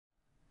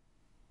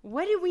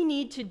What do we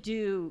need to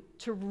do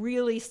to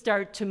really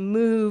start to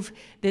move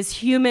this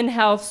human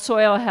health,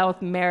 soil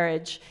health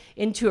marriage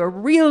into a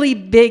really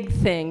big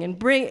thing and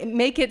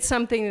make it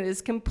something that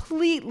is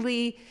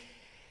completely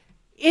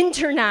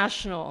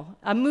international,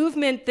 a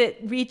movement that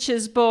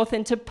reaches both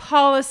into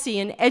policy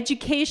and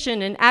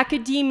education and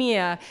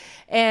academia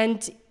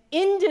and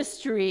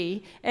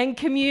industry and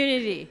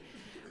community?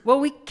 Well,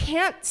 we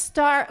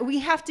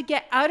have to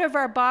get out of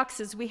our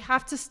boxes. We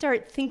have to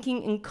start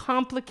thinking in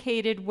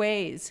complicated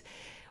ways.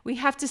 We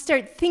have to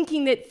start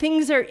thinking that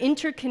things are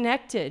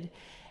interconnected.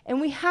 And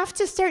we have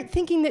to start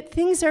thinking that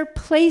things are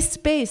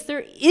place-based.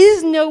 There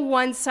is no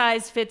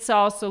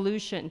one-size-fits-all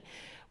solution.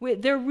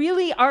 There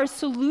really are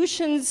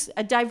solutions,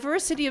 a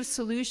diversity of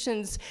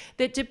solutions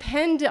that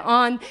depend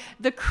on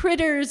the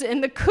critters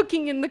and the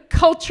cooking and the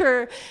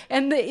culture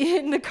and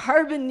the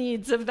carbon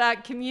needs of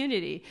that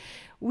community.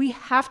 We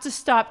have to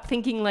stop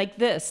thinking like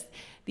this.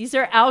 These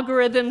are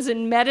algorithms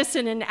in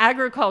medicine and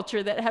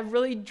agriculture that have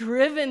really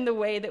driven the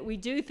way that we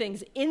do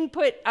things.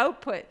 Input,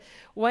 output.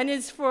 One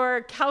is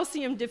for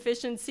calcium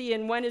deficiency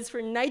and one is for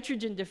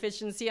nitrogen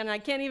deficiency, and I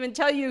can't even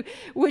tell you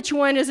which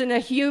one is in a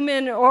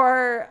human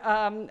or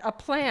a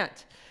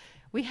plant.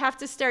 We have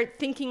to start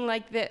thinking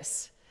like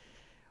this.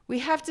 We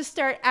have to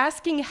start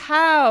asking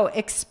how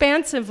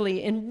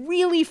expansively and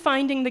really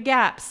finding the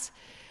gaps.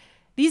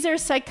 These are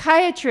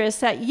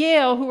psychiatrists at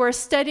Yale who are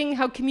studying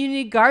how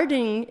community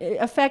gardening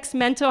affects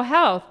mental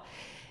health.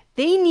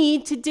 They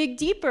need to dig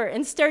deeper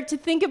and start to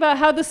think about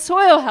how the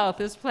soil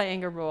health is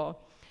playing a role.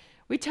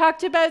 We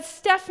talked about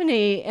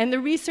Stephanie and the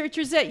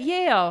researchers at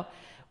Yale.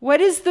 What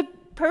is the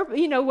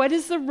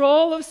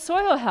role of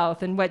soil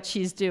health in what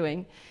she's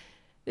doing?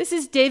 This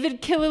is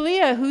David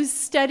Kilalia, who's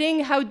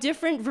studying how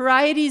different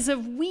varieties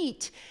of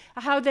wheat,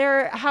 how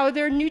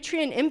their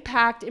nutrient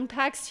impact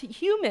impacts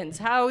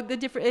humans,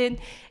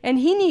 and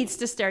he needs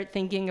to start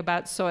thinking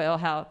about soil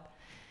health.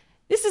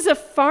 This is a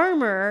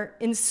farmer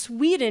in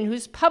Sweden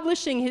who's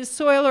publishing his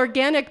soil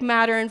organic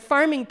matter and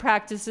farming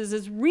practices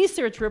as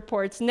research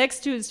reports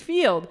next to his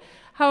field.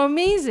 How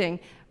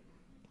amazing.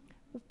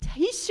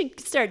 He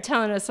should start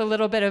telling us a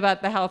little bit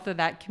about the health of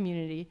that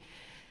community.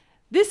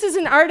 This is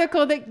an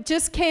article that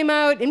just came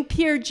out in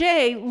Peer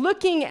J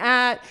looking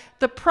at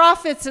the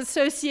profits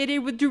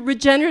associated with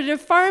regenerative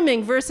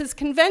farming versus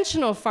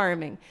conventional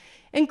farming.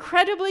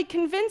 Incredibly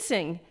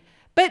convincing.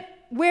 But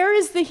where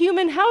is the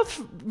human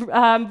health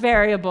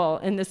variable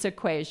in this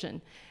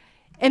equation?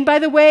 And by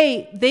the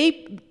way,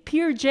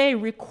 Peer J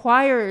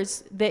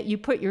requires that you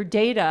put your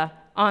data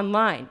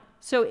online.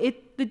 So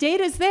the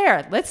data's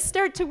there. Let's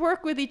start to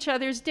work with each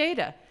other's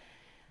data.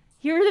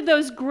 Here are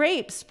those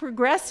grapes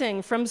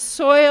progressing from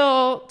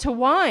soil to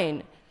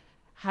wine.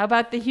 How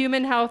about the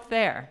human health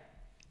there?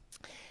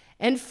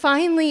 And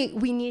finally,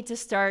 we need to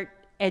start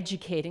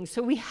educating.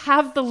 So we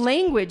have the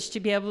language to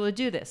be able to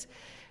do this.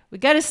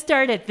 We've got to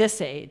start at this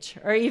age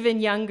or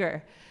even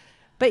younger.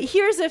 But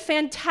here's a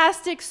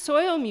fantastic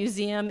soil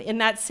museum in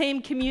that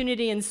same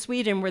community in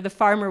Sweden where the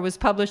farmer was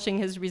publishing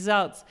his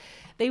results.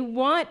 They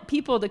want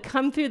people to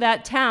come through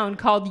that town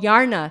called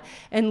Yarna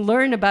and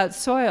learn about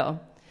soil.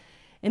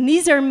 And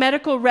these are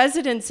medical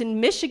residents in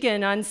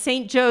Michigan on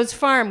St. Joe's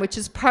Farm, which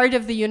is part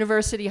of the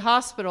University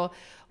Hospital,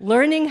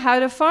 learning how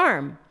to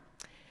farm.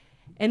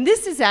 And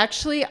this is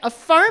actually a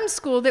farm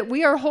school that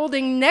we are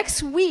holding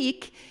next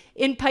week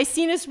in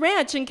Piscinas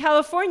Ranch in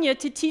California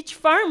to teach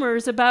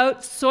farmers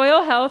about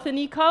soil health and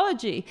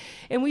ecology.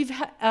 And we've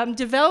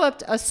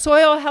developed a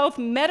soil health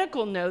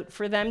medical note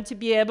for them to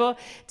be able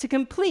to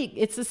complete.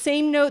 It's the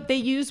same note they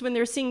use when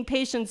they're seeing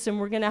patients, and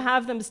we're going to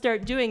have them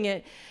start doing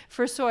it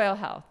for soil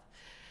health.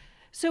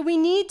 So we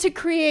need to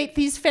create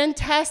these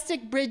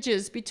fantastic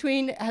bridges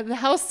between the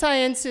health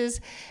sciences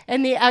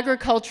and the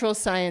agricultural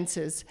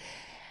sciences.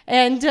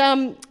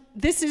 And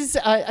this is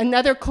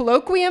another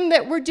colloquium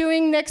that we're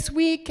doing next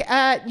week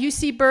at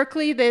UC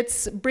Berkeley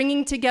that's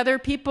bringing together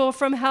people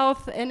from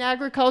health and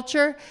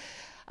agriculture.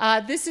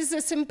 This is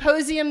a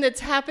symposium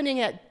that's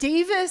happening at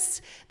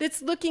Davis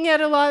that's looking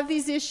at a lot of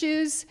these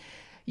issues.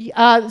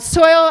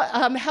 Soil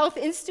Health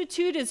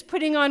Institute is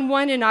putting on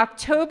one in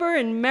October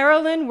in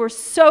Maryland. We're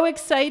so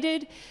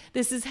excited.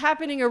 This is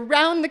happening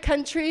around the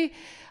country.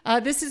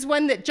 This is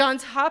one that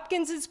Johns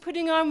Hopkins is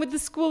putting on with the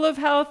School of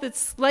Health. It's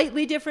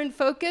slightly different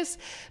focus,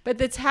 but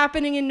that's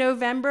happening in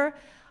November.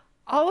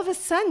 All of a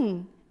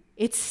sudden,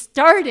 it's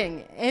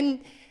starting.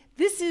 And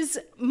this is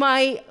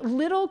my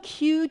little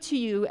cue to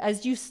you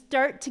as you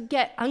start to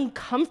get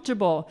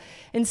uncomfortable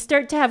and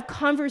start to have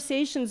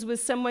conversations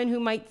with someone who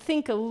might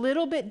think a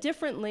little bit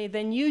differently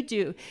than you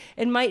do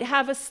and might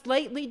have a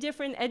slightly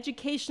different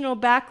educational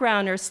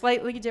background or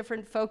slightly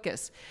different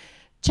focus.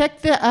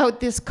 Check out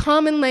this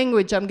common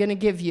language I'm going to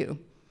give you.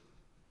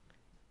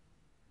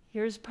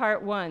 Here's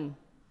part one.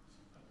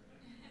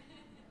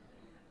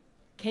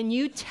 Can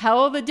you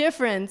tell the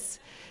difference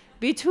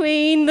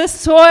between the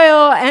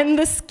soil and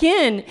the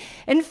skin?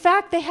 In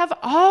fact, they have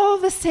all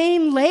the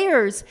same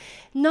layers,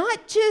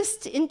 not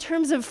just in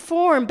terms of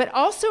form, but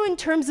also in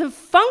terms of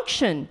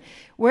function,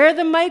 where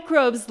the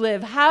microbes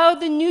live, how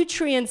the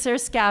nutrients are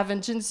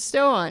scavenged, and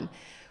so on.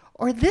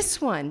 Or this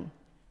one,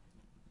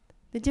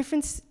 the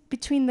difference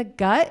between the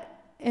gut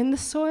and the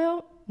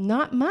soil,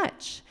 not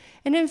much.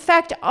 And in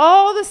fact,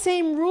 all the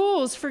same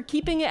rules for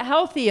keeping it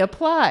healthy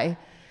apply.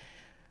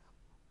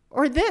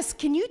 Or this,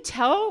 can you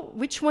tell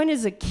which one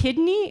is a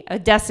kidney, a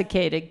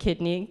desiccated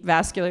kidney,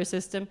 vascular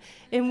system,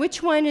 and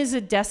which one is a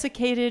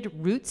desiccated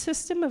root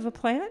system of a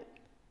plant?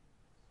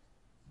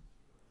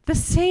 The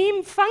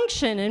same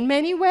function in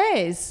many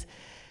ways.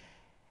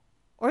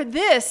 Or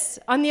this,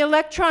 on the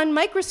electron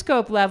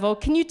microscope level,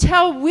 can you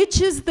tell which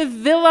is the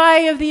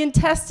villi of the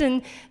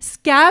intestine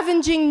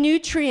scavenging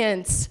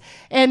nutrients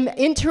and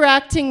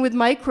interacting with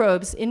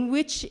microbes, and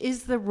which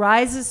is the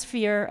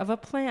rhizosphere of a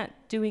plant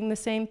doing the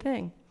same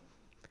thing?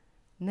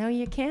 No,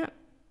 you can't,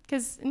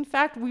 because in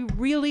fact, we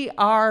really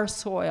are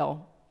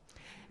soil.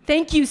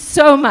 Thank you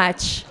so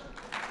much.